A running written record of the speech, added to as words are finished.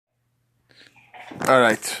All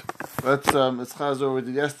right, let's chaz over we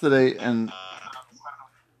did yesterday and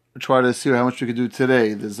try to see how much we could do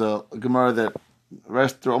today. There's a Gemara that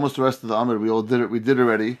almost the rest of the Amud we did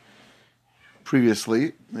already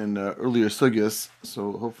previously in earlier sugyas,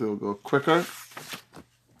 so hopefully we'll go quicker.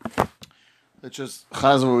 Let's just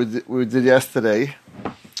chaz over what we did yesterday.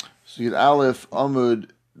 So you had Aleph Amud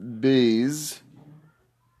Beis.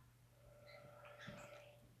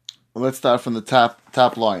 Let's start from the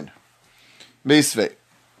top line. Meisvei.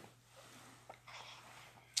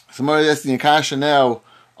 Somebody asking Akasha now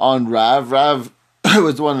on Rav. Rav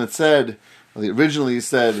was the one that said, originally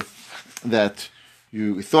said that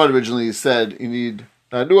you need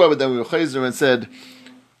Nadua, but then we were Chayzer and said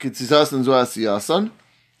Kitzisasan Zuasiyasan,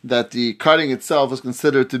 that the cutting itself is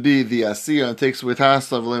considered to be the Asiyah and takes away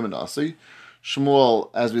Tasav Lim Asi.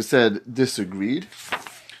 Shmuel, as we said, disagreed.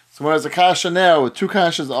 So whereas Akasha now with two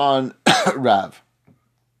kashas on Rav.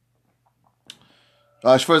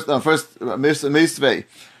 First, Meisvei.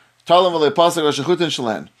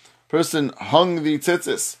 Person hung the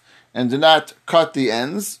tzitzis and did not cut the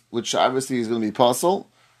ends, which obviously is going to be possible.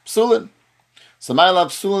 Psulin. So Ma'ilab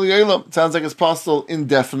Psulin Yelam sounds like it's possible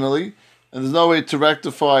indefinitely, and there's no way to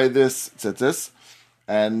rectify this tzitzis.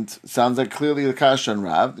 And sounds like clearly the kasha and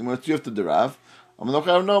Rav. What you have to do, Rav?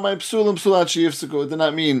 No, my Psulim Psulat Shiyifsiku did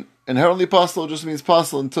not mean inherently possible, it just means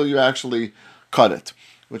possible until you actually cut it,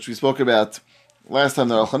 which we spoke about last time.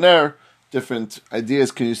 The Alchaner, different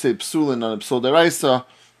ideas. Can you say psulin on a psul deraisa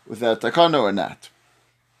without takana or not?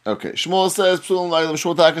 Okay, Shmuel says psulin la'ilam.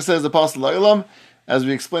 Shmuel Taka says the apostle la'ilam. As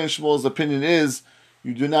we explained, Shmuel's opinion is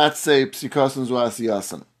you do not say psikasan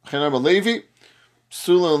zuasiyasan. Chenamar Levi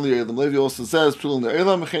psulin la'ilam. Levi also says psulin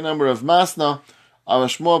la'ilam. Chenamar of Masna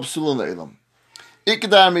Shmuel psulin la'ilam.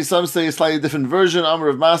 Ikadami, some say a slightly different version. Amar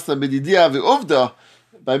of Masna b'didia v'uvda.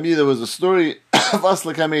 By me, there was a story of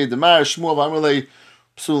Aslakamei Demar Shmuel Amalei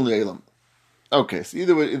Psul Ne'elam. Okay, so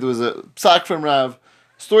either it was a psak from Rav,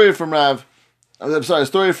 story from Shmuel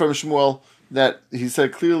that he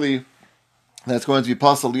said clearly that it's going to be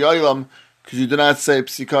Pasal Ya'ilam because you do not say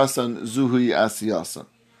Psikasan Zuhui Asiyasan.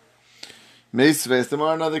 Meisves, the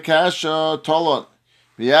more another kasha, Tolon.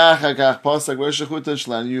 V'yachakach Pasak Rosh Chutin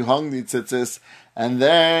Shlan, you hung the tzitzis and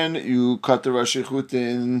then you cut the Rosh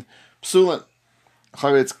Chutin Psulan.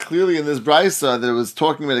 It's clearly in this brisa that it was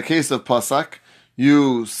talking about a case of pasak.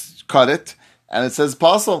 You cut it, and it says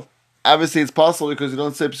pasal. Obviously, it's pasal because you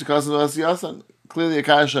don't say psikasan v'asiyasan. Clearly, a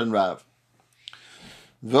kasha and Rav.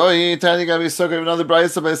 V'oi tani gabi sukkah. Another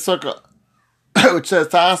brisa by sukkah, which says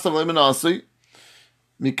ta'asav le'minasi.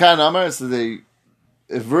 Mikan amar. It's a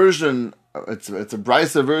version. It's a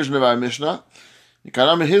brisa version of our Mishnah. Mikan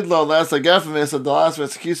amar hidla last agafim. It's the last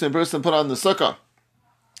v'tzikis when a person put on the sukkah.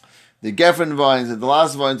 The gefen vines and the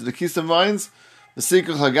last vines, the kisim vines, the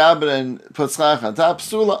sikul hagabin and putzchach on top,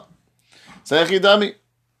 psula. Sayachidami.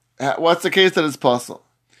 What's the case that it's possible?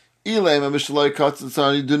 Ilaim and mishaloi cuts and so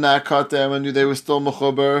on, you do not cut them and they were still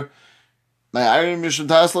mechuber. My iron mishum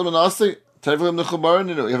taslam and asi, tevlim mechuber,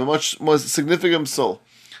 you have a much more significant soul.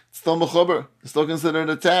 It's still mechuber, it's still considered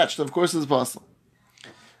attached, of course it's possible.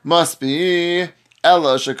 Must be,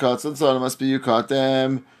 ella shakats and so on, must be you cut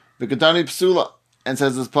them, vikatani psula. And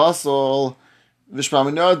says it's possible. See,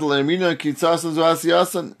 clearly you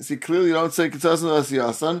don't say kitzasan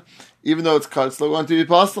v'asiyasan, even though it's cut, it's still going to be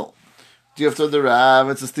possible. Do you have to the Rav?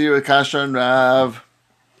 It's a steer with kasha and Rav.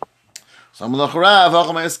 So I'm like Rav,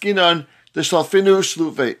 he didn't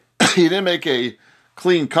make a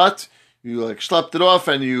clean cut. You like schlepped it off,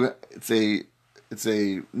 and it's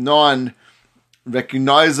a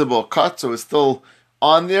non-recognizable cut, so it's still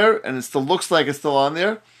on there, and it still looks like it's still on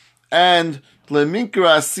there, and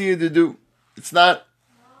it's not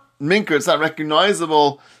minker, it's not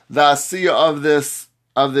recognizable the asiyah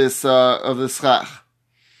of this chach.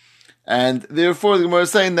 And therefore the Gemara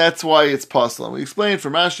is saying that's why it's possible. And we explained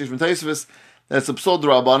from Rashi, from Tosfos, that it's a psul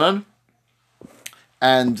d'Rabbanan.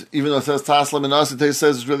 And even though it says taslam and us, it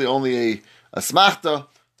says it's really only a smachta.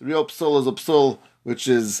 The real psul is a psul which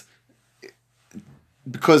is,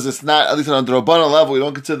 because it's not, at least on the Rabbanan level, we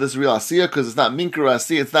don't consider this real asiyah because it's not minker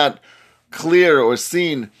asiyah, it's not clear or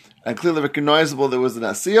seen and clearly recognizable there was an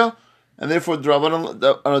asiyah, and therefore on a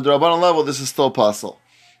D'Rabbanan level this is still possible.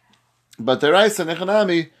 But the Raisa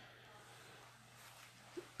Nechanami,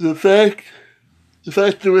 the fact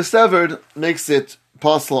that it was severed makes it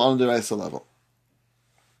possible on the Raisa level.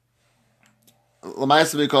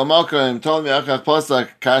 L'maisa mikol malkaim told me achach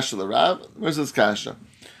pasak kasha l'Rav. Where's this kasha?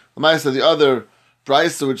 L'maisa the other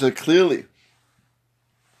Raisa, which clearly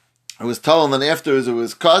it was told and then afterwards it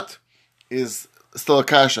was cut, is still a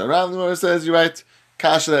kasha. Rav the Gemara says you're right.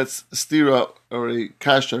 Kasha that's stira or a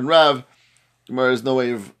kasha and Rav. Gemara is no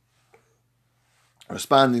way of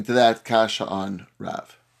responding to that kasha on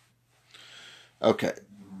Rav. Okay,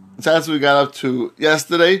 so that's what we got up to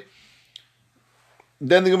yesterday.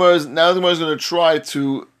 Then the Gemara is going to try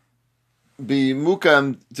to be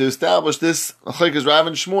mukam to establish this machlekes Rav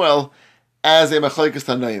and Shmuel as a machlekes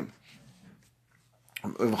Tanoim.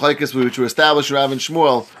 Machlekes which were established Rav and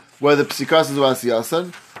Shmuel, whether psikas is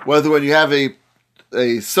asiyasan, whether when you have a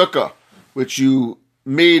sukkah which you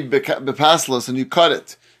made bepaslas and you cut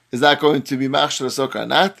it, is that going to be machshir sukkah or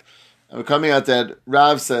not? And we're coming out that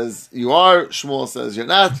Rav says you are, Shmuel says you're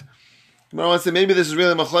not. I want to say maybe this is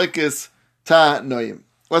really machlekes Tanoim.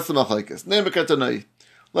 What's the machlekes? Name Tanoi.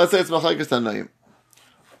 Let's say it's machlekes Tanoim.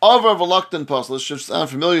 Over reluctant paslas should sound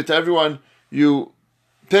familiar to everyone. You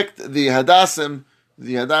picked the hadassim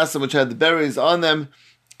which had the berries on them,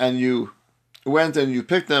 and you went and you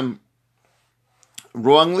picked them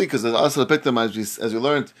wrongly, because it's also picked them as we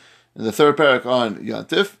learned in the third parak on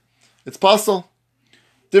Yantif. It's possible.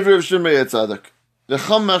 Divrei of Shimrei Yetzadik. The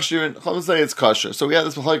Chum Machshirin, Chum say it's kosher. So we had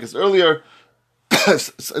this machlekes earlier.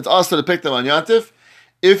 It's also to pick them on Yantif.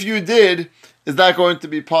 If you did, is that going to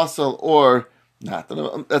be possible or not?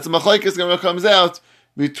 That's a machlekes that comes out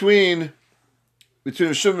between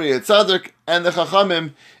Shimrei Yetzadik and the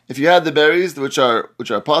Chachamim. If you had the berries which are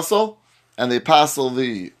possible, and they passel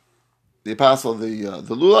the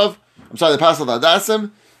lulav. They passel the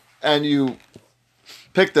hadassim, and you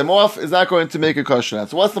pick them off. Is that going to make a kosher?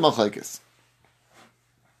 So what's the machlekes?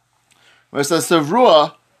 Where it says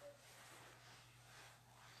Savrua,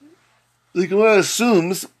 the Gemara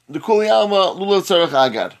assumes the Kuli Alma Lulav Tzarech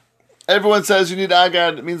Agad. Everyone says you need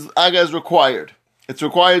Agad. It means Agad is required. It's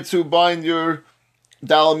required to bind your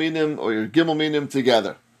Dal Minim or your Gimel Minim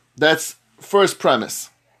together. That's first premise.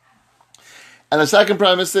 And the second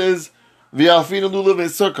premise is V'yalfina Lulav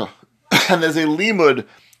is Sukkah. And there's a limud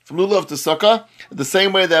from Lulav to Sukkah, the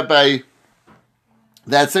same way that by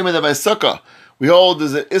Sukkah we hold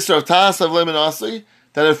there's an Isra of Tas of Lemin Asli,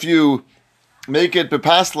 that if you make it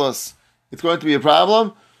bepaslas, it's going to be a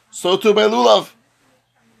problem. So too by Lulav.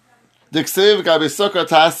 Diksiv Gabi Sukkah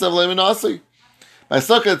Tas of Lemin Asli. By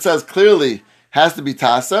Sukkah it says clearly has to be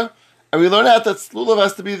Tasa, and we learn out that Lulav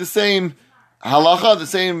has to be the same halacha, the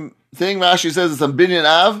same thing. Rashi says it's a binyan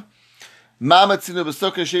av. Mamatzinu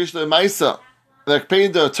b'sukkah sheish le'maisa.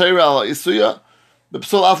 V'akpeinda Torah al isuya.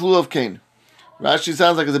 B'psol af lulav kain. Rashi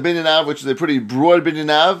sounds like it's a binyan av, which is a pretty broad binyan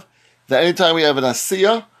av. That anytime we have an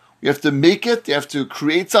asiyah, you have to make it. You have to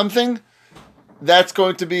create something. That's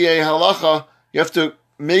going to be a halacha. You have to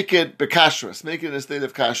make it bekashrus. Make it in a state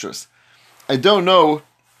of kashrus. I don't know.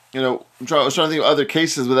 I was trying to think of other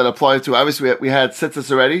cases where that apply to. Obviously, we had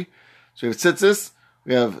tzitzis already. So we have tzitzis.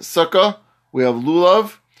 We have sukkah. We have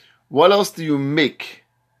lulav. What else do you make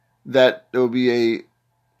that there will be a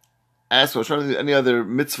ask? I was trying to think of any other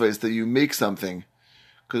mitzvahs that you make something,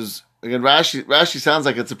 because again, Rashi sounds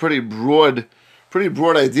like it's a pretty broad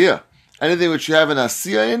idea. Anything which you have an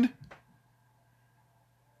asiyah in.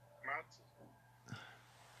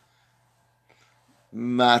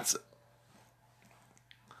 Matzah.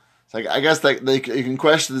 So I guess that you can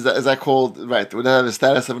question, is that called, right, would that have the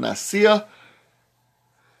status of an asiyah?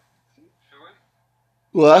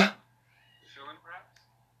 What? Fill-in, perhaps?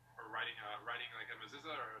 Or writing like a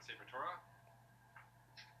mezuzah or a Sefer Torah?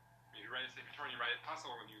 If you write a Sefer Torah and you write it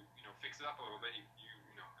puzzle and you fix it up a little bit, you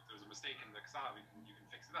if there's a mistake in the ksav, you can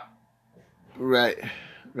fix it up. Right.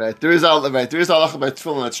 There is halacha by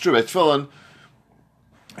tefillin. That's true. By tefillin,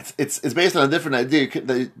 it's based on a different idea,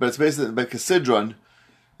 but it's based on by Kesidron.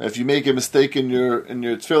 If you make a mistake in your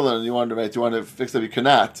tefillin and you want to fix it, you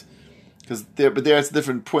cannot, because there it's a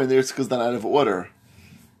different point. There it's because they're out of order.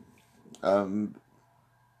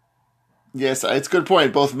 Yes, it's a good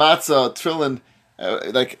point. Both matzah, tefillin,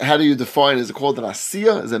 how do you define? Is it called an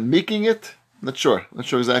asiyah? Is it making it? Not sure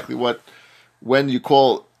exactly when you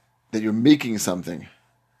call that you're making something.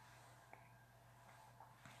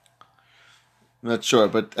 I'm not sure,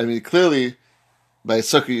 but I mean, clearly, by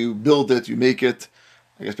sukkah you build it, you make it.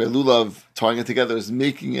 I guess by lulav, tying it together is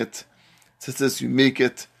making it. Tzitzis, you make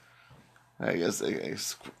it. I guess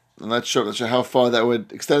I'm not sure how far that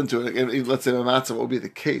would extend to. Let's say a matzah, what would be the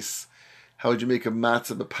case? How would you make a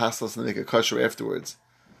matzah b'paslas and make a kosher afterwards?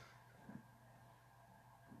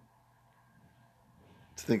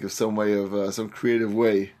 To think of some way of some creative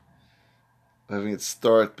way of having it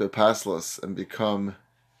start b'paslas and become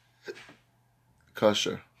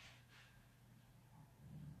kosher.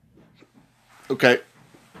 Okay.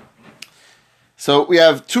 So we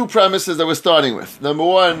have two premises that we're starting with. Number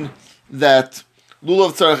one, that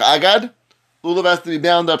lulav tzarech agad, lulav has to be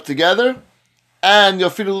bound up together, And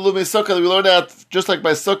Yofidu Lulav Sukkah, we learn that just like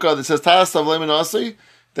by Sukkah that says Tasav Leminasi,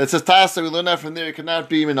 that says Tasav, we learn that from there it cannot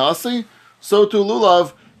be Minasi. So too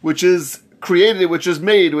Lulav, which is created, which is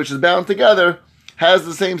made, which is bound together, has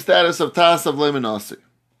the same status of Tasav Leminasi.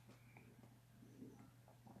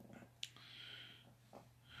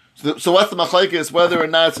 So what's the machlekes, whether or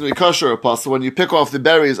not it's going to be kosher or possible when you pick off the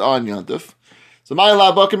berries on Yontif? So my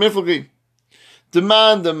la bakim iflgi.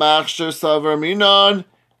 Demand the machsher savar minon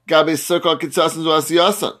gabe sukkah kitzasan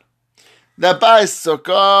zuasiyasan. That by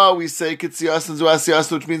sukkah we say kitzasan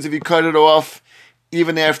zuasiyasan, which means if you cut it off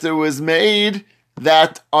even after it was made,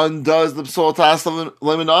 that undoes the psal tasav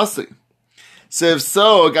leminasi. So if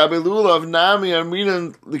so, gabe lulav nami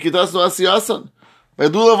arminan likitasan zuasiyasan. By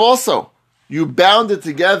lulav also, you bound it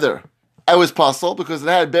together. It was possible because it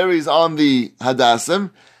had berries on the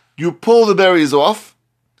hadassim. You pull the berries off,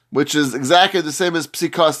 which is exactly the same as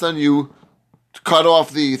psikasan. You cut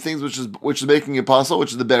off the things which is making it possible,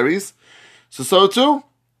 which is the berries. So too,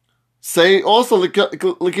 say also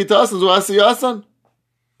likitasan zuasiyasan.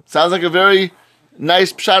 Sounds like a very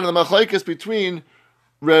nice pshat in the machlekes between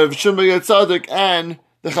Rav Shimon ben Tzadik and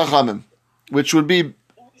the Chachamim, which would be.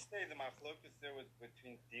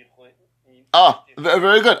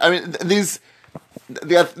 Very good. I mean, the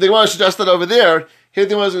Gemara suggested over there. Here,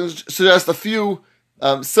 the Gemara suggests a few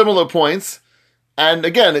similar points, and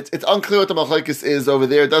again, it's unclear what the machlekes is over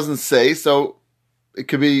there. It doesn't say, so it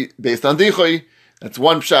could be based on dichoy. That's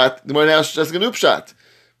one pshat. The Gemara now suggests a new pshat.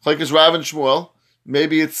 Machlekes Rav and Shmuel.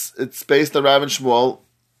 Maybe it's based on Rav and Shmuel.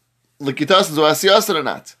 Likitas or asiyasan or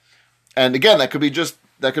not, and again, that could be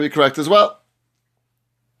correct as well.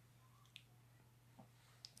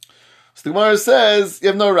 So the Gemara says you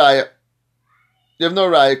have no raya. You have no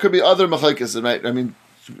raya. It could be other machlekes, right? I mean,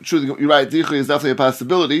 true, you're right. Dichli is definitely a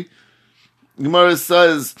possibility. The Gemara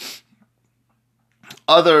says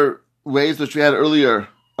other ways which we had earlier.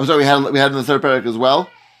 I'm sorry, we had in the third parak as well.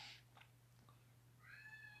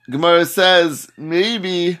 The Gemara says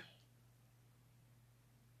maybe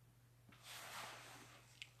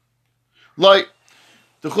like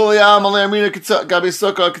the chuliyam alayamina gabi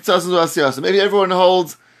sukkah kitzasan zuasiyasa. Maybe everyone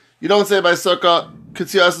holds. You don't say by sukkah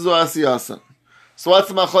kitziyasan zuasiyasa. So what's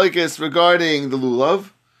the machlekes regarding the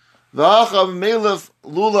lulav? V'achav melev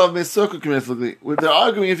lulav mesukkah k'mifligli. They're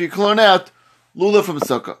arguing if you clone out lulav from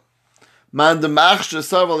sukkah. Man demachsher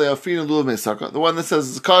savar le'afinu lulav mesukkah. The one that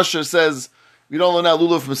says kosher says you don't learn out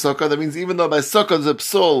lulav from sukkah. That means even though by sukkah there's a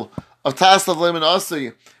psul of taslav lemin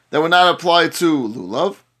asi that would not apply to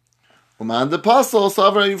lulav. Man the pasal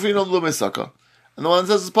savar le'afinu lulav mesukkah. And the one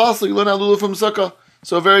that says it's possible you learn out lulav from sukkah.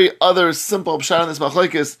 So a very other simple pshat in this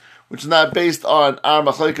machlekes, which is not based on our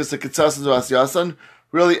machlekes to kitzasan zuasiyasan.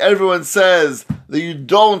 Really, everyone says that you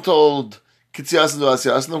don't hold kitziyasan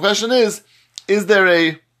zuasiyasan. The question is there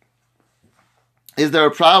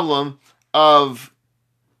a problem of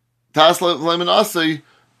tasla lemin asi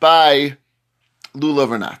by lulav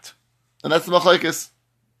or not? And that's the machlekes.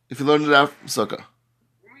 If you learn it out from sukkah.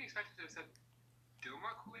 When we expect it to have said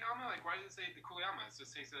Dilma Kuliyama, like why does it say the Kuliyama? It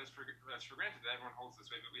just takes it as for granted that everyone holds this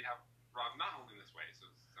way, but we have Rav not holding this way,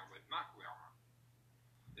 so it sounds like not Kuliyama.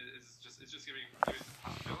 It's just giving a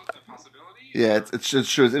possibility. Yeah, it's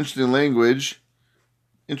sure it's interesting language.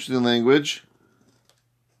 Interesting language.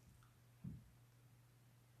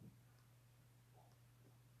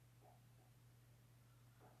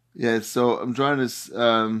 Yeah, so I'm trying to. The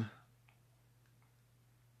low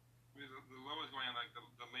is going on like the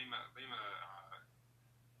lema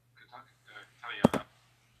Katayana.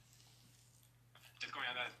 It's going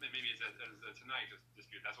on that maybe it's a tonight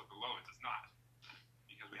dispute. That's what the low is. It's not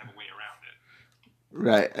because we have a way around it.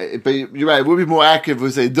 Right, but you're right. It would be more accurate if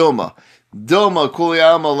we say Dilma. Dilma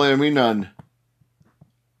kuliyama le'aminan.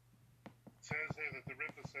 Says here that the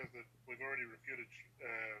Ritva says that we've already refuted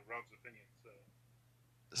Rav's opinion.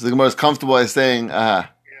 So the Gemara is comfortable by saying, Yeah,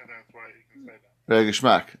 that's why you can say that. Very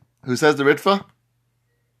Geshmak. Who says the Ritva?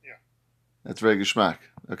 Yeah. That's very Geshmak.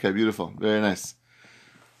 Okay, beautiful. Very nice.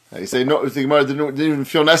 You say no. The Gemara didn't even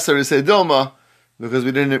feel necessary to say Dilma because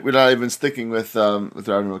we're not even sticking with Rabbi.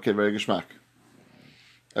 Okay, very Geshmak.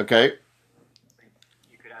 Okay.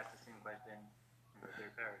 You could ask the same question in the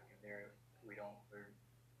third parak. We don't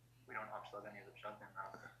upslug any of the shutdown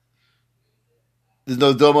now. There's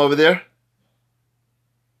no Dilma over there?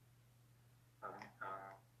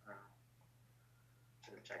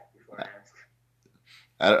 Should have checked before I asked.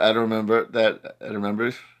 I don't remember that. I don't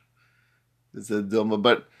remember. It's a Dilma,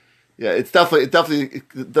 but yeah, it's definitely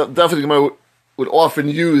Gemara would often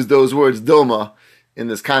use those words Dilma in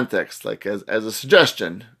this context, like as a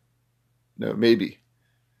suggestion. No, maybe.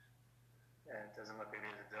 Yeah, it doesn't look like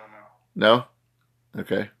it's a deal now. No?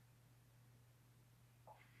 Okay.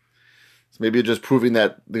 maybe you're just proving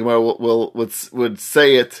that the Gemara would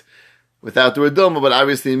say it without the word Dilma, but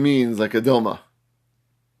obviously it means like a Dilma.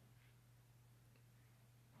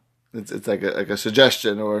 It's like a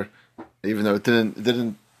suggestion, or even though it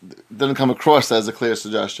didn't come across as a clear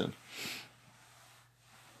suggestion.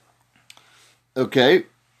 Okay.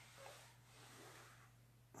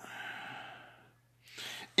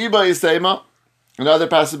 Iba Yisema, another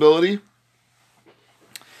possibility.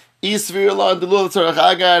 If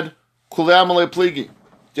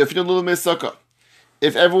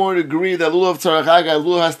everyone would agree that lulav tzarech agad,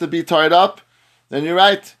 lulav has to be tied up, then you're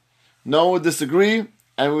right. No one would disagree,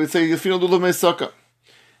 and we would say yefinu lulav mesukkah.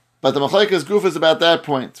 But the machlekes guf is about that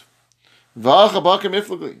point. V'acha bakim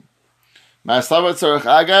ifligli. Ma'asava tzarech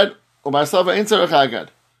agad, or ma'asava ein tzarech agad.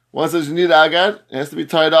 One says you need agad, it has to be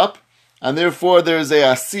tied up, and therefore there's a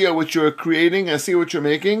asiyah which you're creating, a asiyah which you're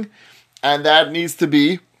making, and that needs to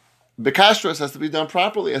be bekashros, has to be done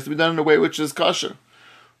properly, has to be done in a way which is kosher.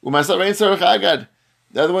 U'ma'asava ein tzarech agad.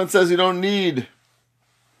 The other one says you don't need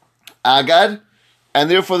agad, and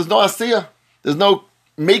therefore there's no asiyah, there's no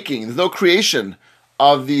making, there's no creation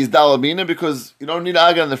of these dalabina, because you don't need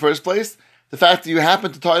agad in the first place. The fact that you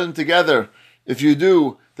happen to tie them together, if you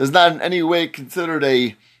do, does not in any way considered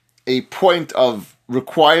a point of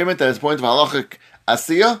requirement, that is a point of halachic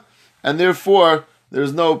asiyah, and therefore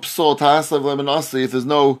there's no psol taslav lemanasi if there's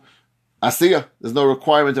no asiyah, there's no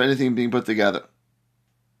requirement of anything being put together.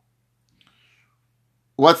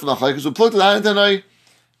 What's the machlekes? We plucked the Tanai.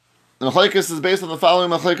 The machlekes is based on the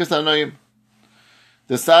following machlekes Tanoim.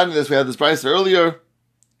 The side this we had this price earlier.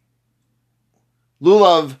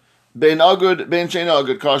 Lulav bein agud bein shein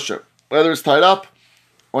agud kosher. Whether it's tied up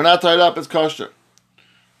or not tied up, it's kosher.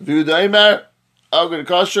 V'yudaimer agud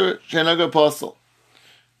kosher shein agud apostle.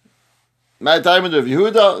 My time of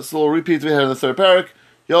Yehuda. So we'll repeat we had in the third parak.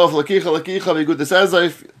 Yof lakicha v'gud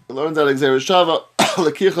desezayif. Learns that Xer Shava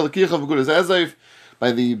lakicha v'gud desezayif.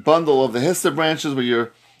 By the bundle of the hyssop branches where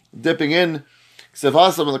you're dipping in. Mal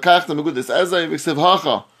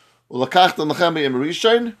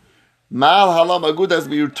halam agud, as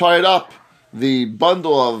you tied up the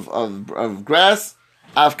bundle of grass.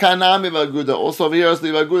 Afkanami vaguda, also over here, the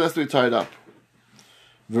agud has to be tied up.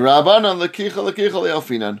 V'rabanan lakicha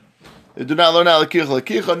le'alfinan. They do not learn out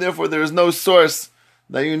lakicha, and therefore there is no source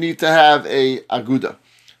that you need to have a aguda.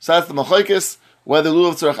 So that's the machlokes, whether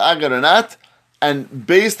lulav tzarech agad or not. And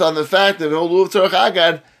based on the fact that lulav tzarech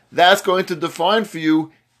agad, that's going to define for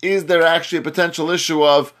you, is there actually a potential issue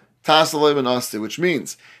of tasalev and asti, which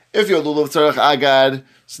means if you're lulav tzarech agad,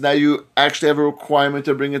 so now you actually have a requirement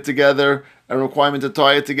to bring it together, a requirement to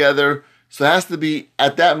tie it together. So it has to be,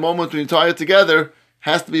 at that moment when you tie it together,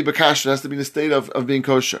 has to be bakash, has to be in a state of being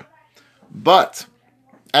kosher. But,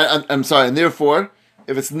 I'm sorry, and therefore,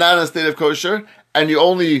 if it's not in a state of kosher, and you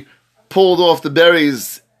only pulled off the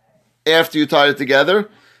berries after you tied it together,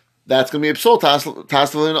 that's going to be a psol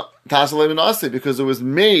tasalev and asi, because it was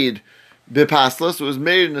made bipaslas, it was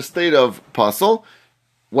made in a state of pasal.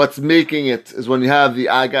 What's making it is when you have the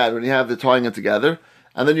agad, when you have the tying it together,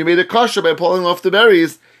 and then you made it kosher by pulling off the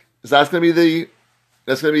berries. So that's going to be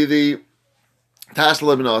the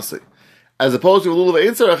tasalev and asi, as opposed to a lulav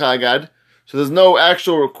ein tzarech agad. So there's no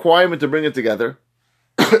actual requirement to bring it together,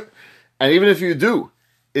 and even if you do,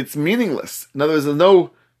 it's meaningless. In other words,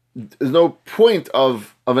 there's no point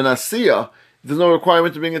of an asiyah. There's no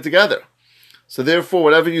requirement to bring it together. So therefore,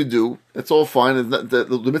 whatever you do, it's all fine. It's not,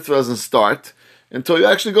 the mitzvah doesn't start until you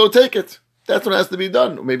actually go take it. That's what has to be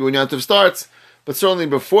done. Maybe when Yantiv starts, but certainly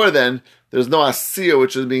before then, there's no asiyah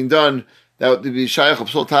which is being done. That would be shayach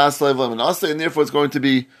psol tasalev and asa, and therefore it's going to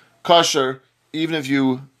be kosher, even if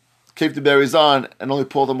you keep the berries on and only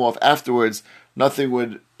pull them off afterwards. That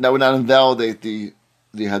would not invalidate the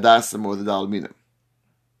hadassim or the dalminim.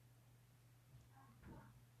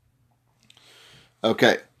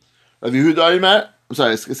 Okay. Rav Yehuda, I'm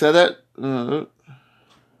sorry, I said that?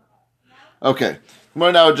 Okay.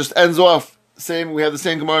 Gemara now just ends off. We have the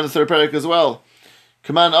same Gemara in the third parak as well.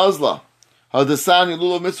 Kaman Azla. Hadasani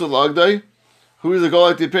lulav mitzvah lagdai. Who is the goal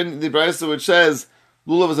like the opinion the brisa which says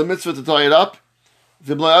lulav is a mitzvah to tie it up? If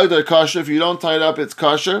you don't tie it up, it's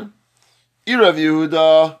kosher. Rav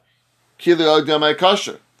Yehuda kili agdai my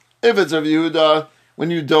kosher. If it's Rav Yehuda, when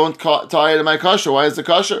you don't tie it in my kosher, why is it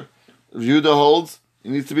kosher? Rav Yehuda holds it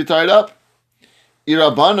needs to be tied up.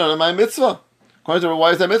 Irabana my mitzvah. According to why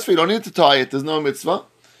is that mitzvah? You don't need to tie it. There's no mitzvah.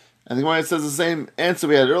 And the Gemara says the same answer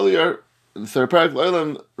we had earlier in the third parak.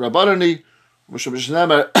 Lo'ilam Rabbanani Mishum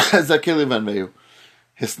B'Shnamar Zakili Van Meyu.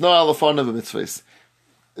 Hisno alafon of a mitzvahs.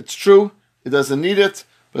 It's true. It doesn't need it,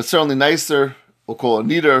 but it's certainly nicer. We'll call it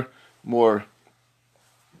neater, more.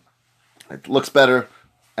 It looks better,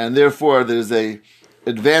 and therefore there's a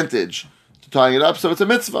advantage to tying it up. So it's a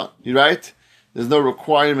mitzvah, you right? There's no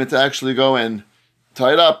requirement to actually go and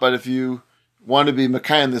tie it up, but if you want to be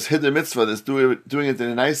mekayin this hidden mitzvah, this doing it in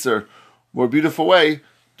a nicer, more beautiful way,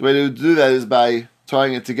 the way to do that is by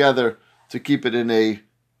tying it together to keep it in a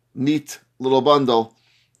neat little bundle,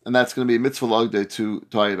 and that's going to be a mitzvah logday to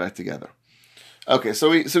tie it back together. Okay, so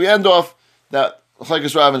we end off that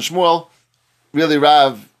Machlekes Rav and Shmuel. Really,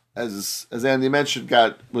 Rav, as Andy mentioned,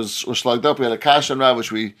 was slugged up. We had a kasha on Rav,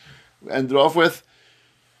 which we ended off with.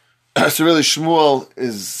 So really, Shmuel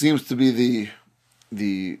seems to be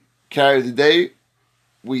the carry of the day.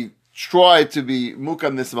 We try to be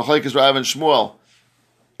mukam this Machlekes Rav and Shmuel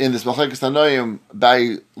in this Machlekes Tanoim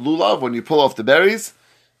by lulav when you pull off the berries.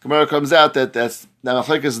 Gemara comes out that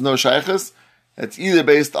Machlekes is no shaychus. It's either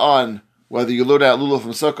based on whether you load out lulav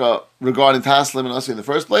from sukkah regarding taslim and asi in the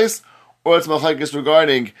first place, or it's Machlekes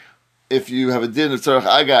regarding if you have a din of tzarech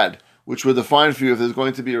agad, which would define for you if there's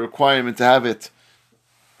going to be a requirement to have it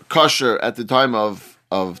kosher at the time of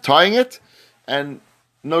tying it, and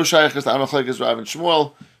no shaykhs to Machlekes Rav and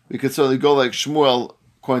Shmuel. We could certainly go like Shmuel,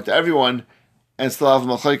 according to everyone, and still have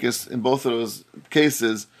Machlekes in both of those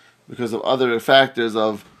cases because of other factors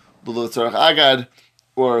of lulav tzarech agad,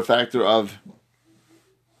 or a factor of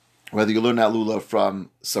whether you learn that lulav from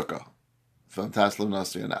sukkah, from taslim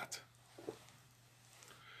nasi or not.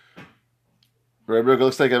 Rabbi,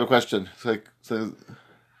 looks like I have a question.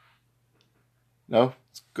 No?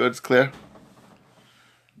 It's good, it's clear?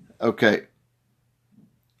 Okay.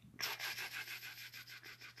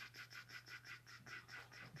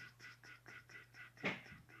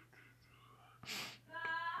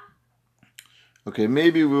 Okay,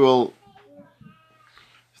 maybe we will,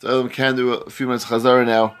 if the other can do a few minutes chazara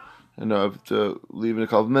now. I know I have to leave in a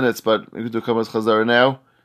couple of minutes, but we can do a couple minutes chazara now.